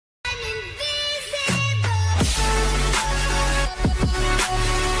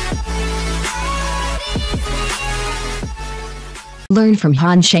Learn from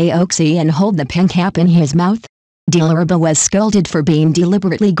Han Shaoxi and hold the pink cap in his mouth. Dilireba was scolded for being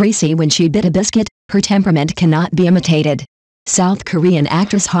deliberately greasy when she bit a biscuit. Her temperament cannot be imitated. South Korean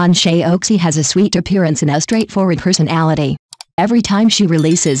actress Han Shaoxi has a sweet appearance and a straightforward personality. Every time she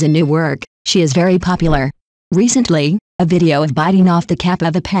releases a new work, she is very popular. Recently, a video of biting off the cap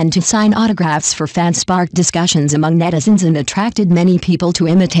of a pen to sign autographs for fans sparked discussions among netizens and attracted many people to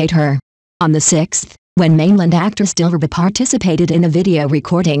imitate her. On the 6th, when mainland actress Dilireba participated in a video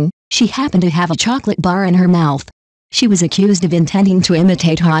recording, she happened to have a chocolate bar in her mouth. She was accused of intending to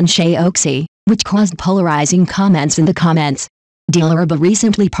imitate Han Shaoxi, which caused polarizing comments in the comments. Dilireba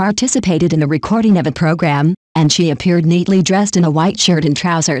recently participated in the recording of a program, and she appeared neatly dressed in a white shirt and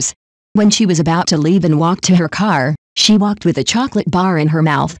trousers. When she was about to leave and walk to her car, she walked with a chocolate bar in her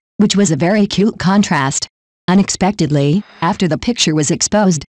mouth, which was a very cute contrast. Unexpectedly, after the picture was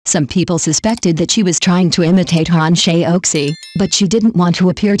exposed, some people suspected that she was trying to imitate Han Shaoxi, but she didn't want to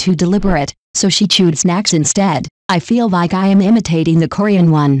appear too deliberate, so she chewed snacks instead. I feel like I am imitating the Korean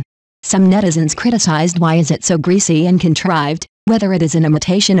one. Some netizens criticized why is it so greasy and contrived, whether it is an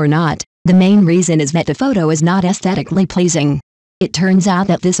imitation or not. The main reason is that the photo is not aesthetically pleasing. It turns out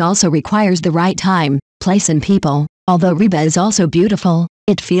that this also requires the right time, place and people. Although Reba is also beautiful,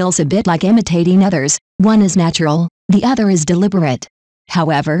 it feels a bit like imitating others. One is natural, the other is deliberate.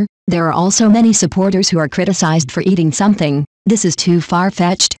 However, there are also many supporters who are criticized for eating something. This is too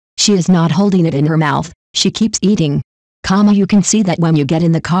far-fetched. She is not holding it in her mouth, she keeps eating. You can see that when you get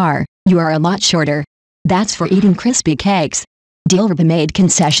in the car, you are a lot shorter. That's for eating crispy cakes. Dilireba made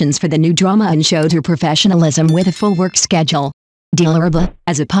concessions for the new drama and showed her professionalism with a full work schedule. Dilireba,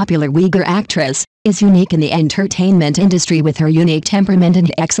 as a popular Uyghur actress, is unique in the entertainment industry with her unique temperament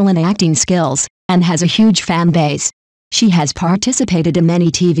and excellent acting skills, and has a huge fan base. She has participated in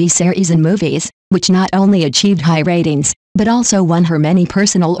many TV series and movies, which not only achieved high ratings, but also won her many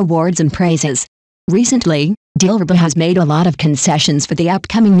personal awards and praises. Recently, Dilireba has made a lot of concessions for the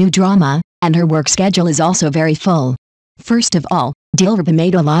upcoming new drama, and her work schedule is also very full. First of all, Dilireba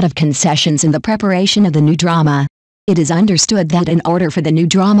made a lot of concessions in the preparation of the new drama. It is understood that in order for the new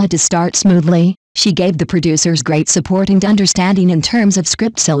drama to start smoothly, she gave the producers great support and understanding in terms of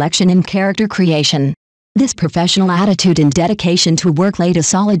script selection and character creation. This professional attitude and dedication to work laid a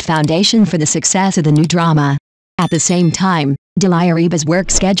solid foundation for the success of the new drama. At the same time, Dilireba's work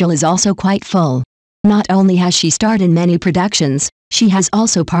schedule is also quite full. Not only has she starred in many productions, she has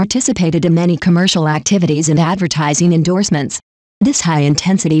also participated in many commercial activities and advertising endorsements. This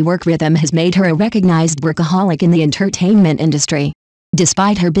high-intensity work rhythm has made her a recognized workaholic in the entertainment industry.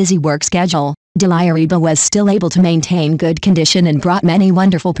 Despite her busy work schedule, Dilireba was still able to maintain good condition and brought many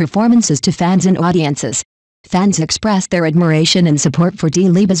wonderful performances to fans and audiences. Fans expressed their admiration and support for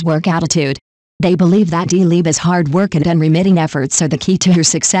Dilireba's work attitude. They believe that Dilireba's hard work and unremitting efforts are the key to her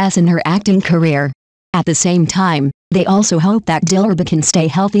success in her acting career. At the same time, they also hope that Dilireba can stay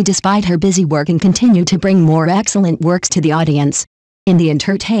healthy despite her busy work and continue to bring more excellent works to the audience. In the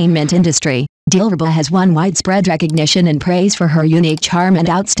entertainment industry, Dilireba has won widespread recognition and praise for her unique charm and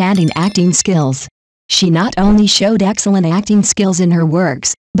outstanding acting skills. She not only showed excellent acting skills in her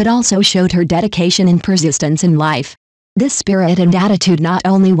works, but also showed her dedication and persistence in life. This spirit and attitude not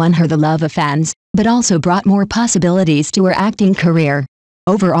only won her the love of fans, but also brought more possibilities to her acting career.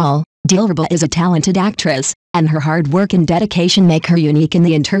 Overall, Dilireba is a talented actress, and her hard work and dedication make her unique in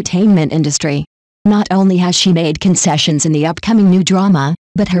the entertainment industry. Not only has she made concessions in the upcoming new drama,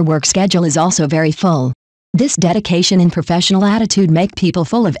 but her work schedule is also very full. This dedication and professional attitude make people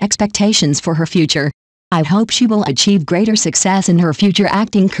full of expectations for her future. I hope she will achieve greater success in her future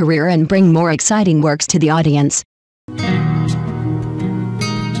acting career and bring more exciting works to the audience.